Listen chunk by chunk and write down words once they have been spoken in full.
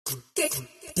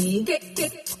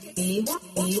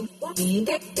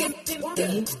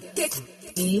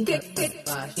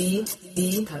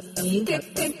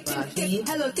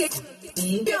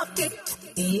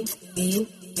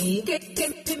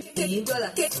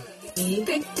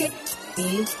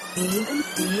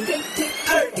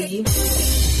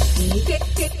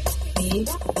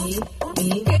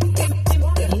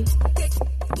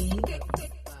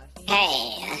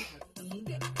Hey,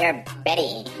 you're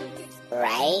Betty,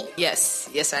 right?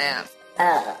 Yes, I am.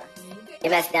 Oh, you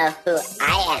must know who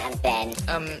I am then.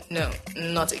 No,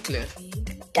 not a clue.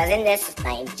 Doesn't this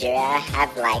Nigeria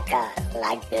have like a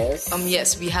Lagos?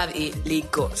 Yes, we have a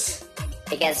Lagos.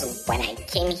 Because when I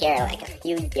came here like a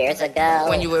few years ago...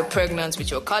 When you were pregnant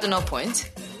with your cardinal point.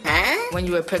 Huh? When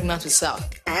you were pregnant with South.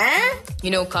 Huh?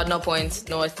 You know, cardinal point,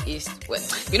 north, east,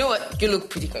 west. You know what? You look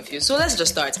pretty confused. So let's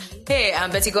just start. Hey, I'm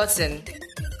Betty Godson.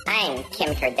 I'm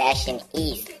Kim Kardashian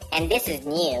East. And this is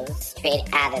news straight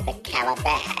out of the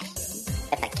Calabash.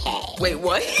 With a K. Wait,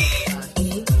 what?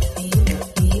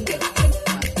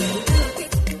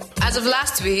 As of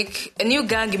last week, a new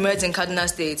gang emerged in Kaduna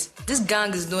State. This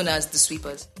gang is known as the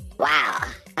Sweepers. Wow,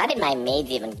 how did my maids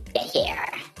even get here?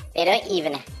 They don't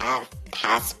even have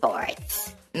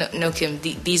passports. No, Kim,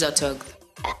 these are thugs.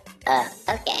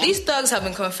 Okay. These thugs have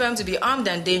been confirmed to be armed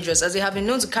and dangerous as they have been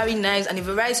known to carry knives and a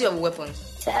variety of weapons.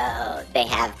 So, they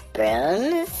have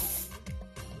brooms?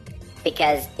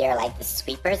 Because they're like the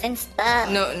sweepers and stuff?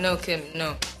 No, Kim,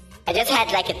 no. I just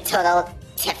had like a total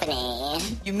Tiffany.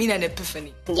 You mean an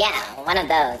epiphany? Yeah, one of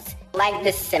those. Like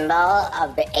the symbol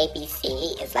of the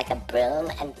APC is like a broom,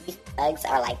 and these thugs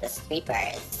are like the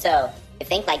sweepers. So you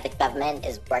think like the government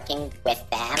is working with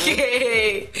them?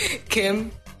 Hey,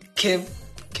 Kim.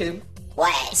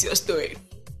 What? What's your story?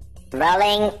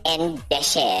 Rolling in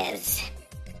dishes.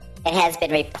 It has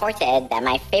been reported that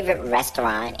my favorite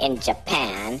restaurant in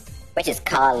Japan, which is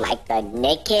called like the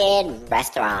Naked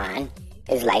Restaurant,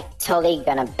 is like totally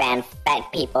gonna ban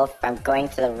fat people from going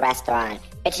to the restaurant,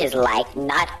 which is like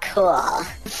not cool.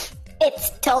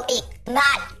 It's totally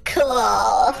not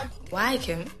cool. Why,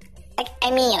 Kim?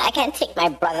 I mean, I can't take my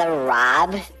brother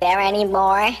Rob there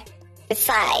anymore.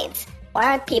 Besides, why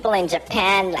aren't people in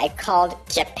Japan like called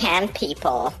Japan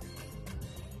people?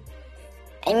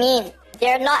 I mean,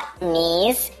 they're not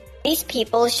Nis. These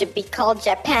people should be called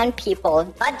Japan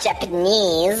people, not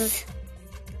Japanese.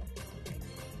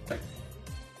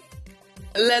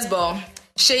 Let's ball.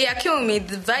 Sheyi Akinwumi,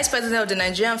 the vice president of the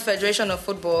Nigerian Federation of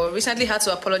Football, recently had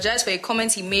to apologize for a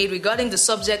comment he made regarding the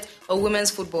subject of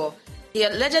women's football. He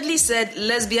allegedly said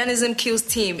lesbianism kills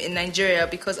team in Nigeria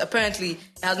because apparently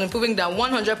it has been proven that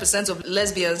 100% of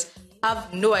lesbians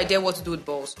have no idea what to do with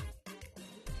balls.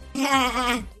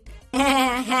 I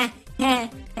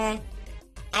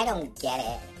don't get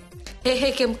it.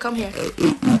 Hey, Kim, come here.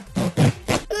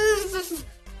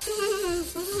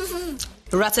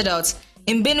 Ratted out.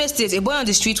 In Benue State, a boy on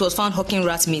the street was found hawking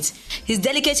rat meat. His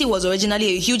delicacy was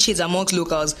originally a huge hit amongst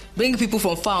locals, bringing people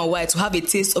from far and wide to have a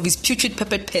taste of his putrid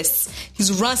peppered pests,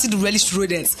 his rancid relished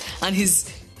rodents, and his...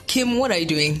 Kim, what are you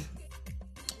doing?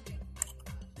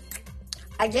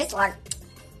 I just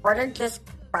ordered this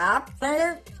crab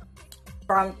thing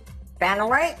from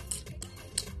Benue.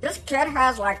 This kid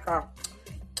has like a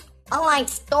online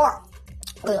store.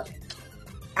 Ugh.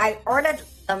 I ordered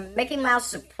the Mickey Mouse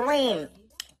Supreme.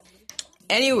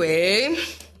 Anyway,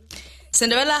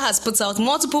 Cinderella has put out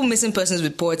multiple missing persons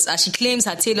reports as she claims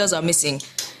her tailors are missing.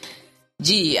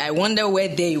 Gee, I wonder where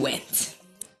they went.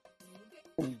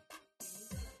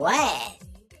 What?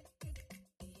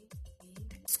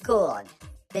 Schooled.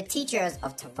 The teachers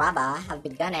of Taraba have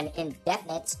begun an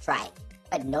indefinite strike.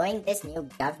 But knowing this new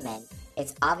government,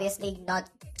 it's obviously not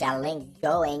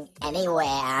going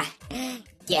anywhere.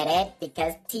 Get it?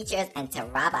 Because teachers and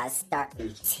Taraba start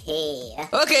with T.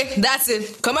 Okay, that's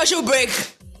it. Commercial break.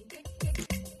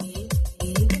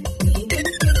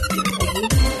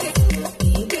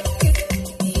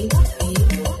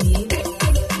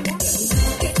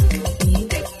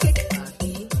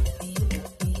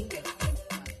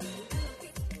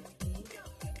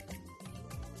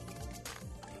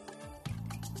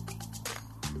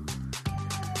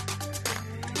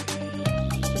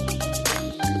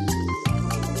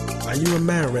 Are you a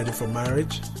man ready for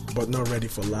marriage, but not ready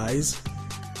for lies?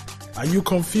 Are you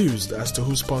confused as to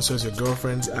who sponsors your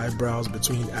girlfriend's eyebrows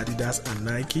between Adidas and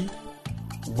Nike?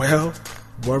 Well,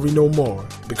 worry no more,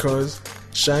 because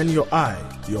Shine Your Eye,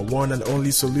 your one and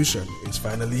only solution, is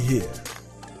finally here.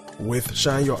 With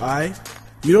Shine Your Eye,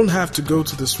 you don't have to go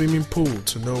to the swimming pool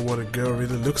to know what a girl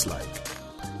really looks like.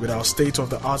 With our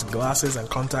state-of-the-art glasses and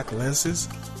contact lenses,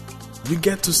 you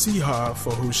get to see her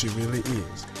for who she really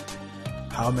is.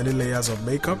 How many layers of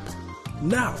makeup?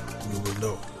 Now you will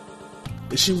know.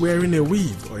 Is she wearing a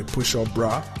weave or a push-up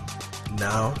bra?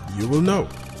 Now you will know.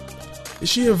 Is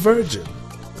she a virgin?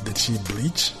 Did she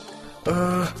bleach?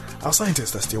 Our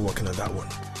scientists are still working on that one.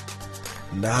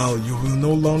 Now you will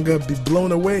no longer be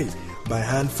blown away by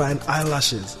hand-fanned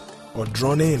eyelashes or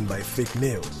drawn in by fake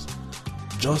nails.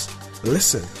 Just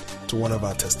listen to one of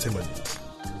our testimonies.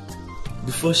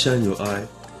 Before Shine Your Eye,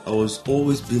 I was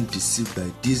always being deceived by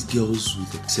these girls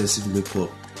with excessive makeup.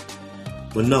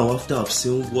 But now, after I've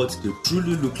seen what they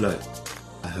truly look like,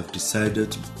 I have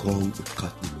decided to become a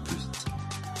Catholic priest.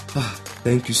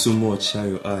 Thank you so much, Shine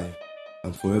Your Eye.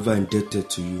 I'm forever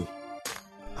indebted to you.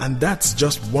 And that's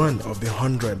just one of the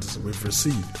hundreds we've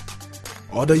received.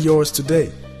 Order yours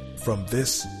today from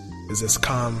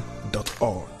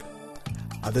thisisascam.org.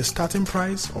 At the starting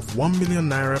price of 1 million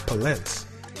naira per lens,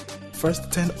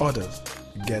 first 10 orders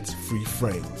get free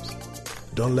frames.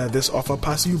 Don't let this offer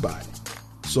pass you by.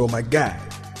 So my guy,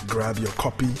 grab your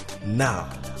copy now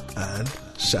and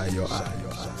shine your eye.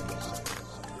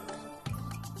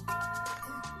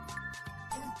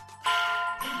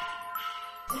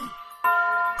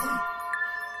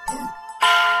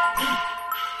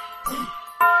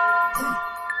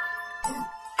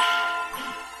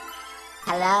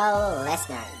 Hello,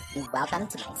 listeners. Welcome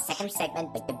to my second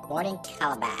segment with the Morning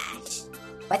Calabash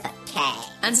with a K.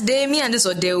 And today, me and this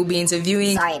Ode will be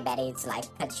interviewing. Sorry, Betty, it's like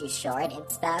cut you short and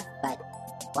stuff, but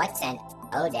what's an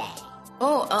Ode?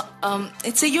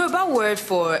 It's a Yoruba word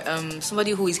for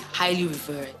somebody who is highly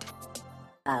revered.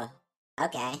 Oh,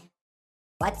 okay.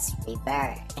 What's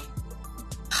revered?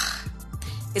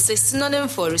 It's a synonym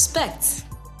for respect.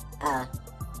 Oh,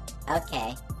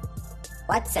 okay.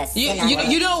 What's a synonym?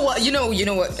 You know what?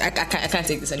 I can't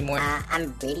take this anymore.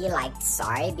 I'm really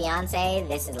sorry, Beyonce.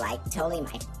 This is totally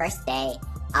my first day.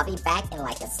 I'll be back in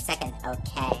a second,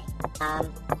 okay?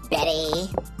 Betty.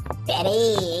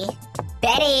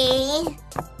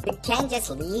 You can't just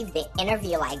leave the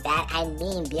interview like that. I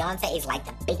mean, Beyonce is the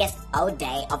biggest Ode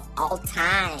of all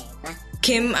time.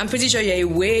 Kim, I'm pretty sure you're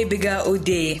a way bigger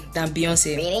Ode than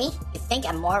Beyonce. Really? You think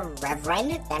I'm more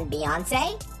reverend than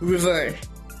Beyonce? Revered.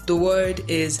 The word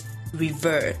is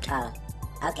revered. Oh,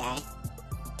 okay.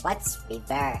 What's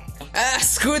revered?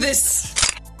 Screw this.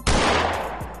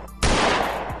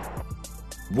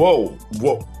 Whoa.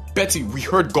 Betty, we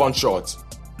heard gunshots.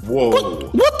 Whoa.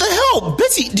 What the hell?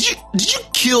 Betty, did you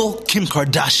kill Kim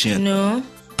Kardashian? No.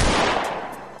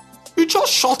 You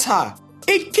just shot her.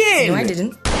 Again. No, I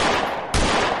didn't.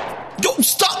 Yo,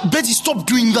 stop! Betty, stop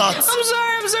doing that! I'm sorry.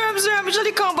 I'm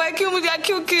actually calm, but I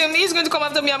killed Kim. He's going to come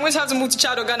after me. I'm going to have to move to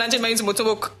Chad Ghana and change my name to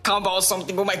Motomo Kamba or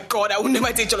something. Oh my God, I will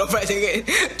never take jollof rice again.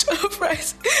 Jollof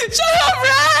rice!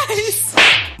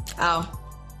 Ow.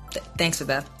 Thanks for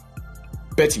that.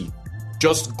 Betty,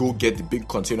 just go get the big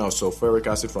container of sulfuric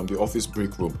acid from the office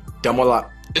break room. Damola,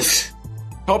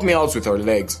 help me out with her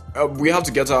legs. We have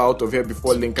to get her out of here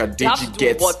before Linka Deji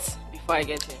gets... What? Before I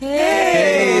get here.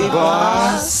 Hey,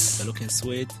 boss. You're looking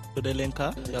sweet to the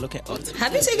linker. You're looking hot.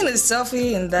 Have you taken a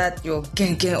selfie in that your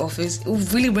gang office? It will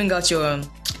really bring out your ankles.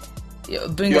 You'll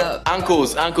bring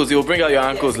out your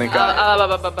ankles, Linka.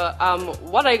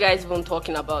 What are you guys even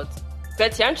talking about?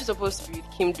 Betty, aren't you supposed to be with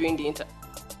Kim doing the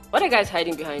What are you guys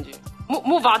hiding behind you?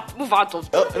 Move out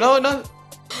of... No.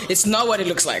 It's not what it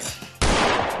looks like.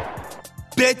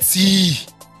 Betty!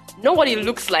 Know what it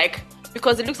looks like?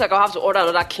 Because it looks like I'll have to order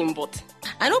another Kimbot.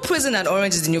 I know Prison and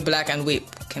Orange is the new black and wait,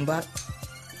 Kimba.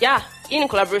 Yeah, in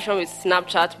collaboration with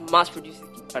Snapchat, mass-producing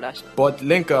Kim Kardashian. But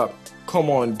Linka, come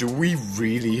on, do we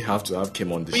really have to have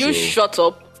Kim on the show? Will you shut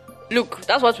up? Look,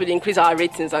 that's what will increase our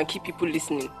ratings and keep people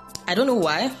listening. I don't know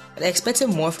why, but I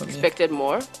expected more from you. Expected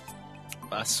more?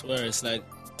 I swear, it's like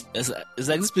this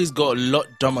place got a lot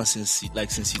dumber since you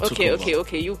took over.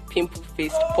 Okay, you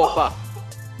pimple-faced popper.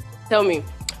 Tell me,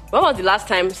 when was the last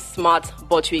time Smart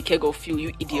bought you a keg of fuel,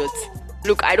 you idiot?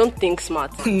 Look, I don't think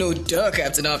Smart. No duh,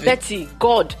 Captain Obvious. Betty,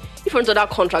 God, if you're into that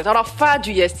contract, I'd have fired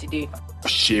you yesterday.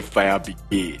 Shea fire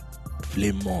brigade.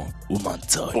 Flame on, woman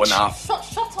touch.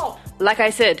 Shut up. Like I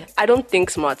said, I don't think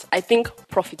Smart. I think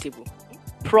profitable.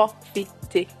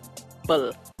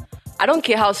 Profitable. I don't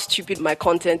care how stupid my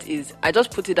content is. I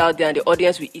just put it out there and the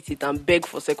audience will eat it and beg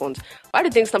for seconds. Why do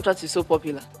you think Snapchat is so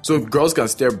popular? So girls can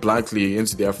stare blankly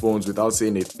into their phones without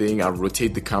saying a thing and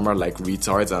rotate the camera like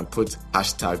retards and put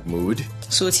 #mood.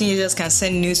 So teenagers can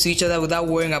send news to each other without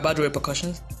worrying about the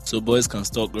repercussions? So boys can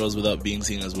stalk girls without being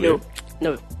seen as weird?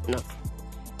 No.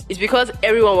 It's because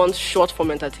everyone wants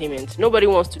short-form entertainment. Nobody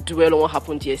wants to dwell on what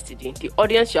happened yesterday. The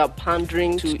audience you are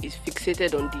pandering to is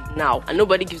fixated on the now, and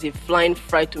nobody gives a flying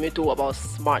fried tomato about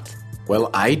Smart. Well,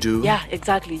 I do. Yeah,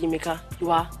 exactly, Yimika.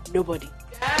 You are nobody.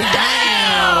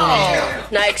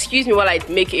 Now, excuse me while I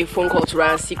make a phone call to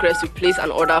Ryan Secrets to place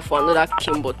an order for another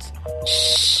Kimbot.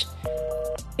 Shh.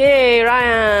 Hey,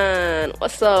 Ryan.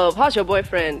 What's up? How's your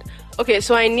boyfriend? Okay,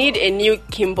 so I need a new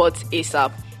Kimbot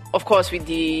ASAP. Of course, with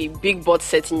the big bot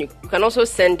setting, you can also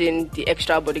send in the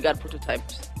extra bodyguard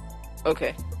prototypes.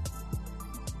 Okay.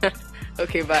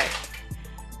 Okay, bye.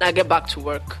 Now get back to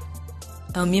work.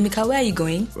 Yimika, where are you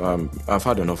going? I've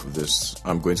had enough of this.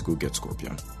 I'm going to go get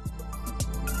Scorpion.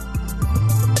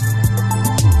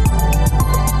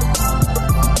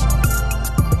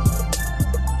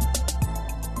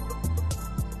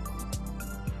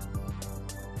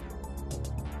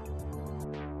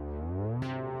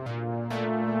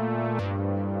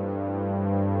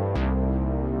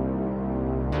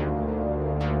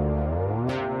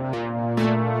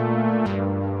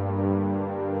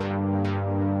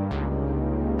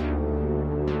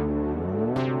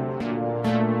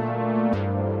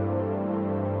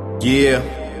 Yeah.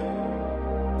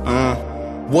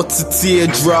 What's a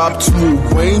teardrop to a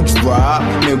raindrop?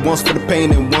 Man, once for the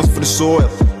pain and once for the soil.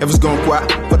 Ever's gonna cry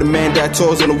for the man that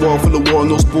toils on the wall full of war,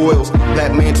 no spoils.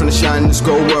 Black man trying to shine in this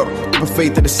cold world. Put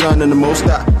faith in the sun and the most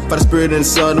high. For the spirit and the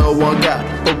sun, oh one God.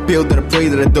 Hope build that I pray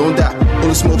that I don't die.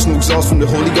 Holy smokes, no exhaust from the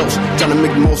Holy Ghost. Trying to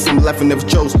make the most from life I never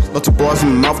chose. Lots of bars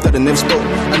in my mouth that I never spoke.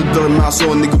 And the dirty mouth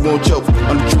so a nigga won't choke.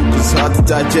 On the truth, it's hard to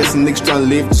digest. And niggas trying to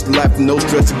live just a life with no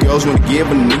stress. The girls wanna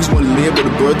give, and the niggas wanna live. But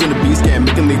the birds and the bees can't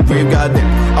make a nigga brave, goddamn.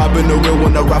 I've been a real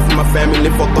one, I ride for my family.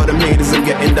 Fuck all them haters and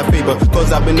getting that favor.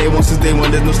 Cause I've been A1 since day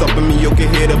one, there's no stopping me. Okay,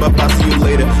 hit up, I'll see you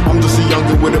later. I'm just a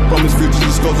younger with a promised future.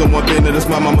 Just goes on one thing, and that's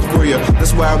my mama's prayer.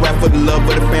 That's why I rap for the love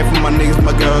of the fan, for my niggas,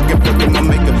 my girl, get fucked with my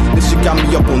maker. This shit got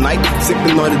me up all night,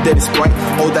 sipping on the deadest Sprite.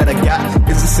 All that I got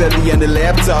is a celly and the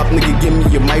laptop. Nigga, give me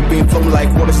your mic, being flowing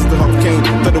like water since the hurricane.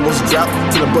 Thought it was a drought,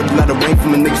 till I brought a lot of rain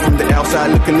from the niggas from the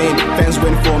outside looking in. Fans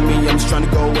waiting for me, I'm just trying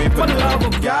to go in for the love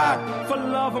of God. For the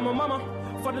love of my mama.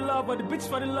 For the love of the bitch,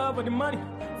 for the love of the money,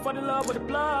 for the love of the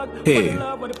blog. Hey,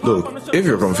 look, if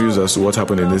you're confused as to what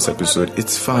happened in this episode,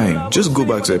 it's fine. Just go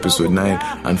back to episode 9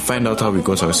 and find out how we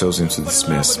got ourselves into this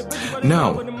mess.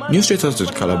 Now, New Straight Outta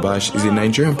The Calabash is a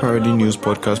Nigerian parody news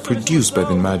podcast produced by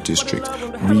the Mad District.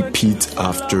 Repeat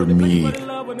after me,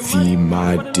 the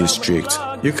Mad District.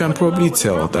 You can probably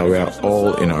tell that we are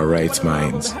all in our right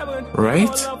minds.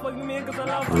 Right?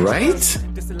 Right?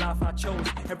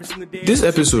 This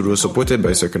episode was supported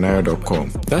by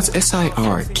Cirkenayo.com. That's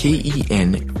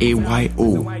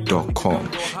SIRKENAYO.com,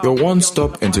 your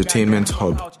one-stop entertainment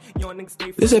hub.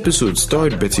 This episode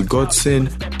starred Betty Godson,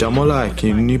 Damola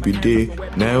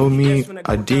Akinunipide, Naomi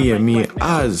Adeyemi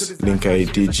as Linka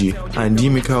Edeji, and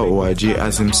Yimika Owaje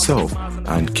as himself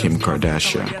and Kim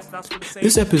Kardashian.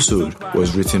 This episode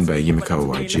was written by Yimika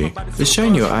Owaje. The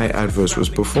Shine Your Eye adverse was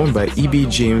performed by E.B.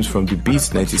 James from the Beats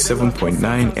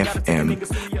 97.9 FM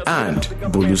and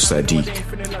Bolu Sadiq.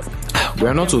 We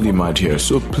are not only mad here,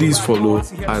 so please follow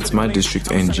at Mad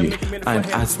District NG and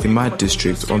at the Mad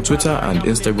District on Twitter and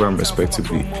Instagram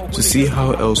respectively to see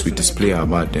how else we display our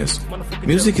madness.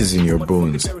 Music is in your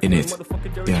bones, innit?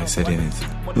 Yeah, I said innit.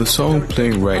 The song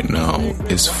playing right now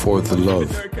is For The Love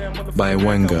by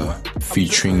Wenga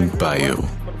featuring Bayo.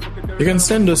 You can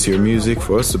send us your music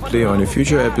for us to play on a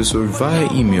future episode via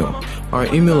email. Our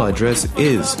email address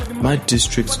is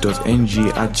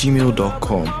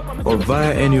maddistrict.ng@gmail.com or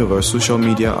via any of our social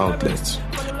media outlets.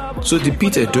 So the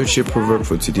Peter Edochie proverb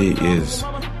for today is,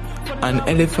 an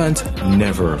elephant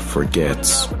never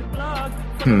forgets.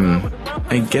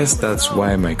 I guess that's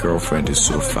why my girlfriend is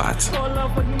so fat.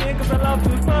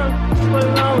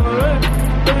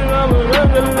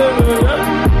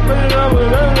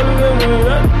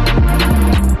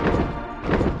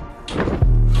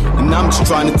 And I'm just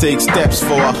trying to take steps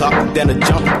for a hop, then a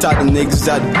jump. Tired of niggas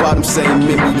at the bottom saying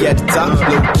maybe at the top.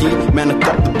 Low key, man, I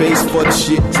cop the bass for the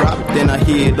shit drop. Then I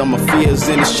hear it on my fears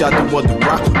and it's shot toward the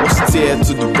rock. What's the tear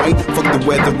to the rain? Fuck the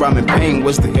weather, I'm in pain.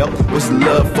 What's the help? What's the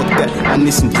love? Fuck that. I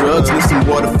need some drugs, need some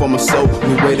water for my soul.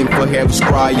 We waiting for heaven's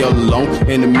cry all alone.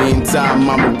 In the meantime,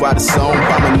 I'ma write a song.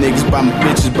 By my niggas, by my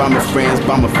bitches, by my friends,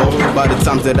 by my foes. By the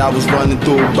times that I was running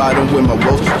through, by them with my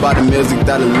woes. By the music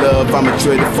that I love, I'ma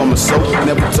trade it for my soul.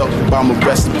 Never talk about my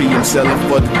recipe, I'm selling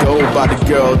for the gold. By the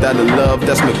girl that I love,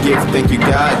 that's my gift. Thank you,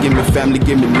 God. Give me family,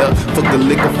 give me love. Fuck the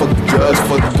liquor, fuck the drugs,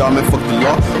 fuck the garment, fuck the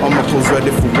law. All my clothes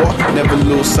ready for war. Never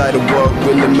lose sight of what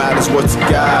really matters, what's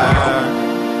God.